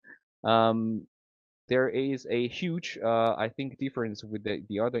us. There is a huge, I think, difference with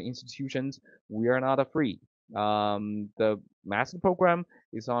the other institutions. We are not free. The master program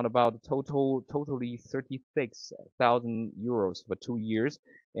is on about totally 36,000 euros for 2 years,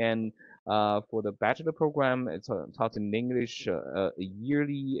 and for the bachelor program, it's taught in English. A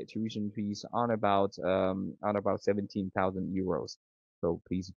yearly tuition fees on about 17,000 euros. So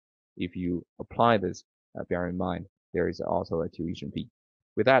please, if you apply this, bear in mind there is also a tuition fee.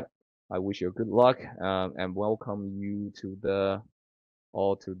 With that, I wish you good luck and welcome you to the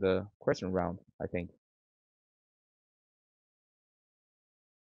question round, I think.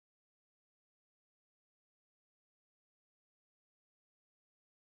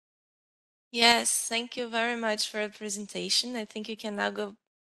 Yes, thank you very much for the presentation. I think you can now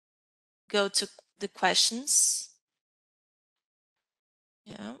go to the questions.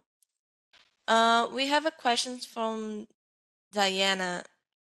 Yeah. We have a question from Diana.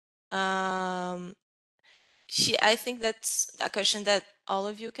 I think that's a question that all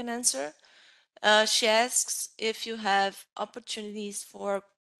of you can answer. She asks if you have opportunities for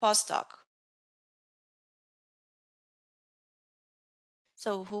postdoc.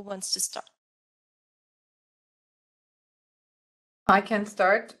 So who wants to start? I can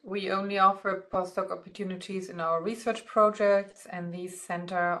start. We only offer postdoc opportunities in our research projects, and these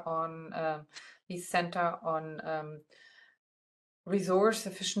center on resource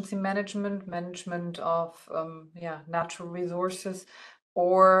efficiency management, management of natural resources,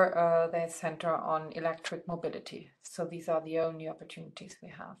 or they center on electric mobility. So these are the only opportunities we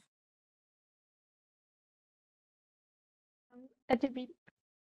have. At the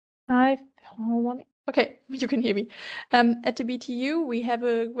okay, you can hear me. At the BTU, we have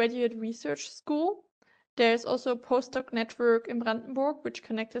a graduate research school. There's also a postdoc network in Brandenburg, which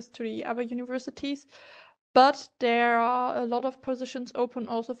connects us to the other universities. But there are a lot of positions open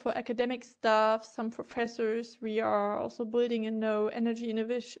also for academic staff, some professors. We are also building a no energy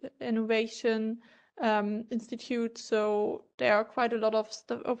innovation institute. So there are quite a lot of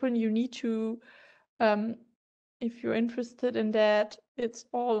stuff open. You need to, if you're interested in that, it's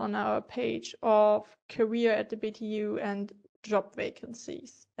all on our page of career at the BTU and job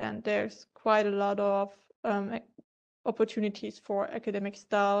vacancies. And there's quite a lot of opportunities for academic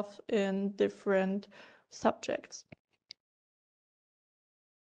staff in different subjects.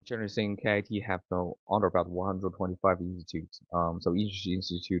 Generally saying, KIT have under about 125 institutes. So each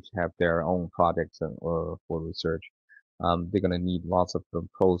institute have their own projects for research. They're gonna need lots of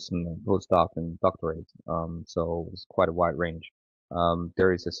postdoc and doctorate. So it's quite a wide range.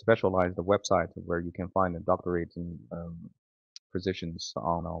 There is a specialized website where you can find a doctorate in positions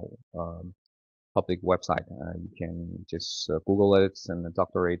on our public website. You can just Google it and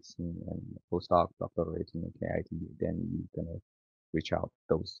doctorates and postdoc doctorate in the KIT. Then you're gonna reach out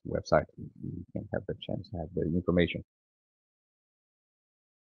those websites. You can have the chance to have the information.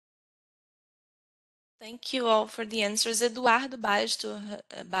 Thank you all for the answers. Eduardo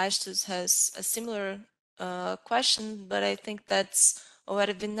Bastos has a similar question, but I think that's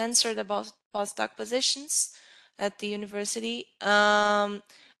already been answered about postdoc positions at the university.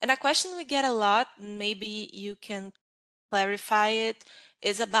 And a question we get a lot, maybe you can clarify it,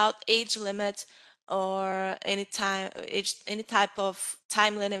 is about age limit or any type of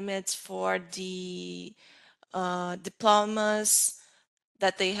time limit for the diplomas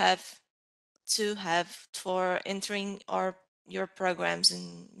that they have to have for entering your programs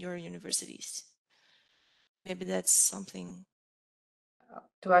in your universities. Maybe that's something.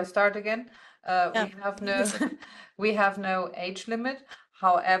 Do I start again? Yeah. We have no age limit.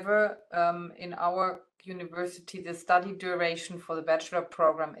 However, in our university, the study duration for the bachelor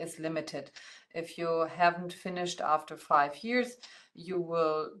program is limited. If you haven't finished after 5 years, you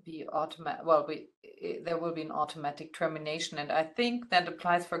will be there will be an automatic termination, and I think that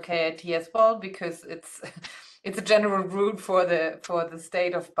applies for KIT as well, because it's it's a general rule for the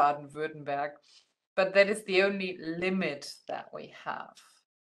state of Baden-Württemberg. But that is the only limit that we have.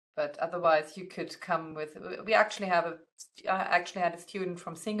 But otherwise, you could come with. We actually had a student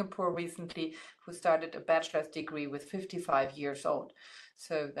from Singapore recently who started a bachelor's degree with 55 years old.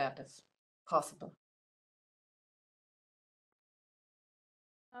 So that is possible.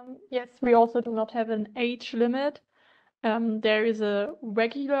 Yes, we also do not have an age limit. There is a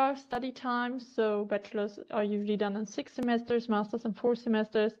regular study time, so bachelors are usually done in 6 semesters, masters in 4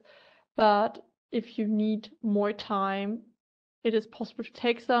 semesters. But if you need more time, it is possible to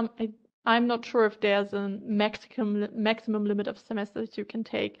take some. I'm not sure if there's a maximum limit of semesters you can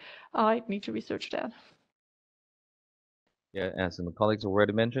take. I need to research that. Yeah, as my colleagues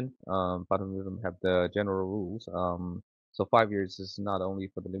already mentioned, Baden-Württemberg have the general rules. So 5 years is not only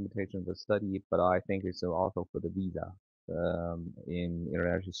for the limitation of the study, but I think it's also for the visa. In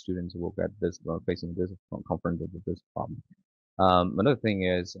international students will get this facing this confronted with this problem. Another thing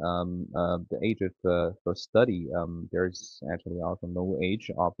is the age of for study. There's actually also no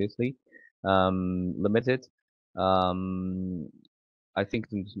age, obviously, limited. I think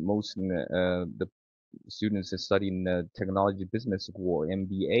the most the students studying technology business school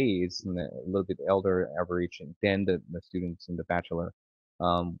MBA is a little bit elder average than the students in the bachelor.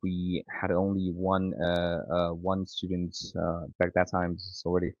 We had only one student back that time. It's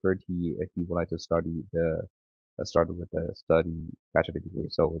already 30. If he would like to study started with the study bachelor degree,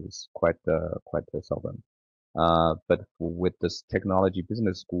 so it's quite seldom. But with this technology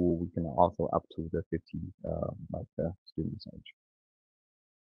business school, we can also up to the 50 students age.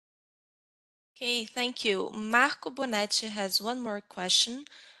 Okay, thank you. Marco Bonetti has one more question.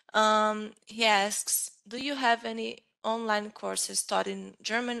 He asks, do you have any online courses taught in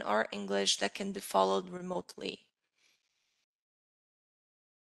German or English that can be followed remotely?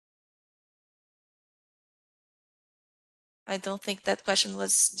 I don't think that question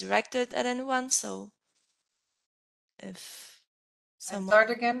was directed at anyone, so if someone... I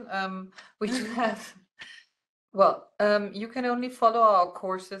start again. We do have. Well, you can only follow our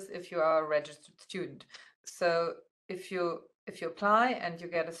courses if you are a registered student. So if if you apply and you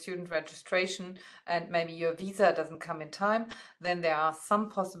get a student registration and maybe your visa doesn't come in time, then there are some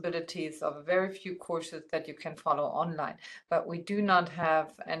possibilities of very few courses that you can follow online. But we do not have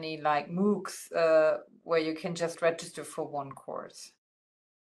any like MOOCs where you can just register for one course.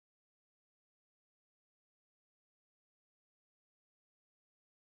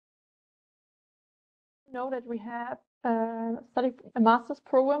 Know that we have a master's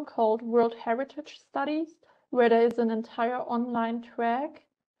program called World Heritage Studies, where there is an entire online track.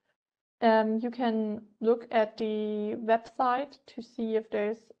 You can look at the website to see if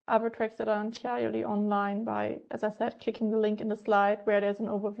there's other tracks that are entirely online by, as I said, clicking the link in the slide where there's an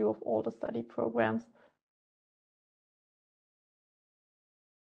overview of all the study programs.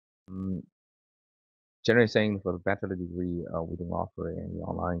 Generally saying, for the bachelor degree, we don't offer any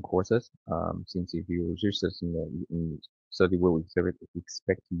online courses. Since if you register in study, we would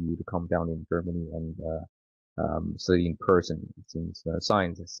expect you to come down in Germany and study in person. Since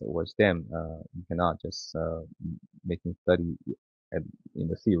science or STEM, you cannot just making study in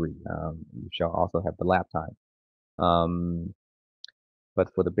the theory. You shall also have the lab time. But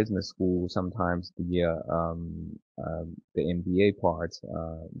for the business school, sometimes the MBA part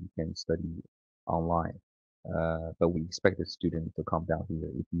you can study online. But we expect the student to come down here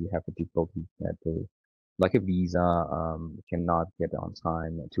if you have a difficulty that like a visa cannot get on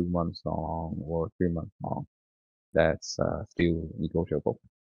time 2 months long or 3 months long. That's still negotiable,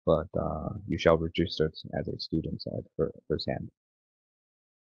 but you shall register as a student at first hand.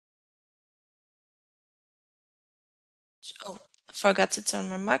 Oh, I forgot to turn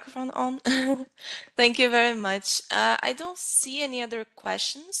my microphone on. Thank you very much. I don't see any other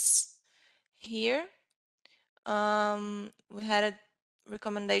questions here. We had a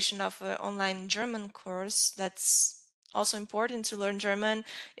recommendation of an online German course. That's also important to learn German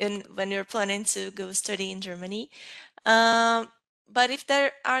when you're planning to go study in Germany. But if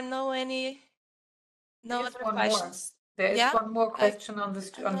there are no other questions. There is Yeah, one more question on the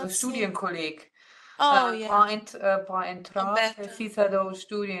I'm not seeing. Studienkolleg. Oh, yeah. Para entrar, Roberta. precisa do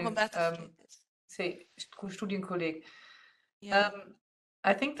studien, Roberta Freitas. sí, Studienkolleg. Yeah.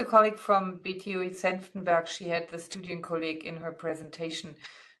 I think the colleague from BTU Senftenberg, she had the Studienkolleg in her presentation.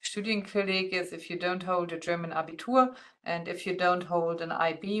 Studienkolleg is if you don't hold a German Abitur and if you don't hold an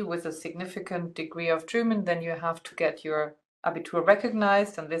IB with a significant degree of German, then you have to get your Abitur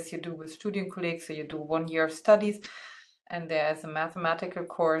recognized, and this you do with Studienkolleg, so you do 1 year of studies. And there's a mathematical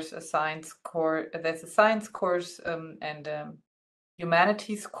course, a science course, there's a science course and a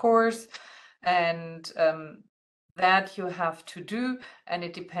humanities course, and that you have to do, and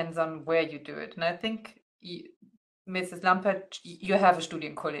it depends on where you do it. And I think, Mrs. Lampert, you have a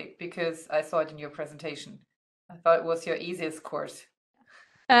Studienkolleg because I saw it in your presentation. I thought it was your easiest course.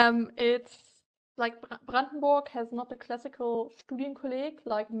 It's like Brandenburg has not a classical Studienkolleg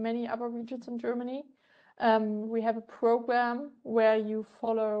like many other regions in Germany. We have a program where you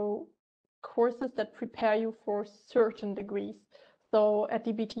follow courses that prepare you for certain degrees. So at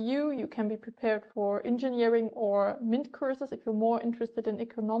the BTU, you can be prepared for engineering or MINT courses. If you're more interested in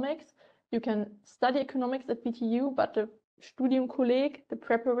economics, you can study economics at BTU, but the Studienkolleg, the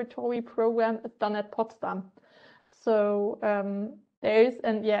preparatory program, is done at Potsdam. So there is,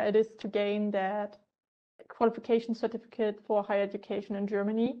 and yeah, it is to gain that qualification certificate for higher education in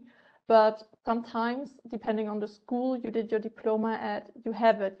Germany. But sometimes, depending on the school you did your diploma at, you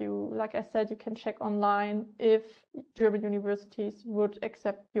have it. Like I said, you can check online if German universities would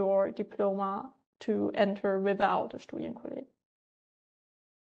accept your diploma to enter without a Studienkolleg.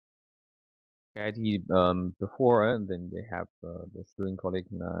 IT before, and then they have the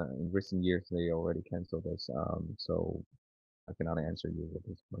Studienkolleg. In recent years, they already canceled this. So I cannot answer you with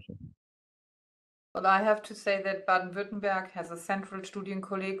this question. Well, I have to say that Baden-Württemberg has a central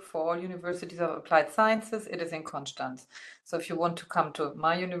Studienkolleg for all universities of applied sciences. It is in Konstanz. So if you want to come to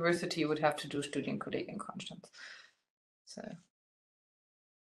my university, you would have to do Studienkolleg in Konstanz. So.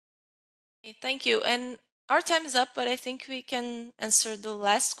 Thank you. And our time is up, but I think we can answer the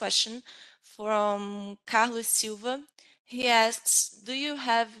last question from Carlos Silva. He asks, do you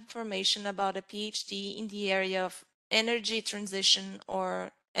have information about a PhD in the area of energy transition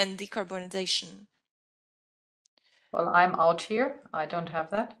and decarbonization? Well, I'm out here. I don't have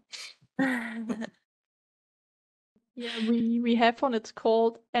that. Yeah, we have one. It's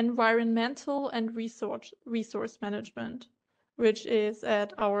called Environmental and Resource Management, which is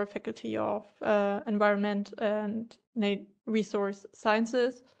at our Faculty of Environment and Resource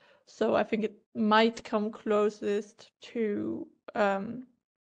Sciences. So I think it might come closest to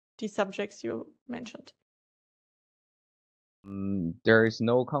the subjects you mentioned. There is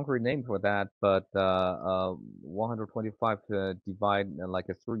no concrete name for that, but 125 divide like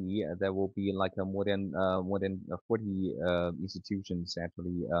a 3, there will be like more than 40 institutions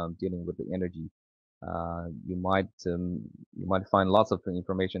actually dealing with the energy. You might find lots of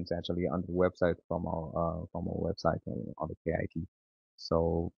information actually on the website from our website on the KIT.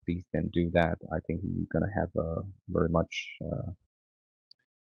 So please then do that. I think you're gonna have very much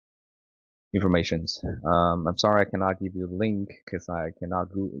informations. I'm sorry I cannot give you the link because I cannot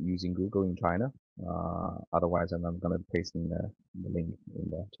using Google in China. Otherwise, I'm gonna paste in the link in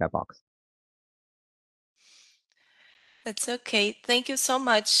the chat box. That's okay. Thank you so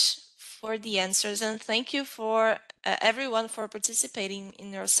much for the answers, and thank you for everyone for participating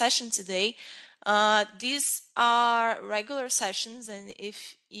in your session today. These are regular sessions, and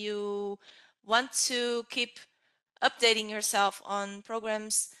if you want to keep updating yourself on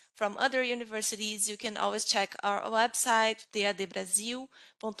programs from other universities, you can always check our website,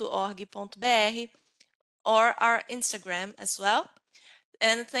 dadbrasil.org.br, or our Instagram as well.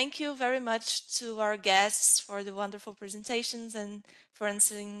 And thank you very much to our guests for the wonderful presentations and for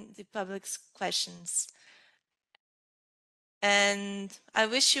answering the public's questions. And I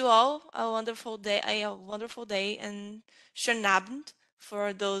wish you all a wonderful day, and schönen Abend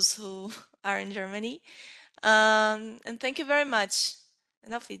for those who are in Germany. And thank you very much.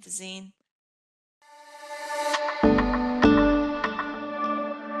 And auf Wiedersehen.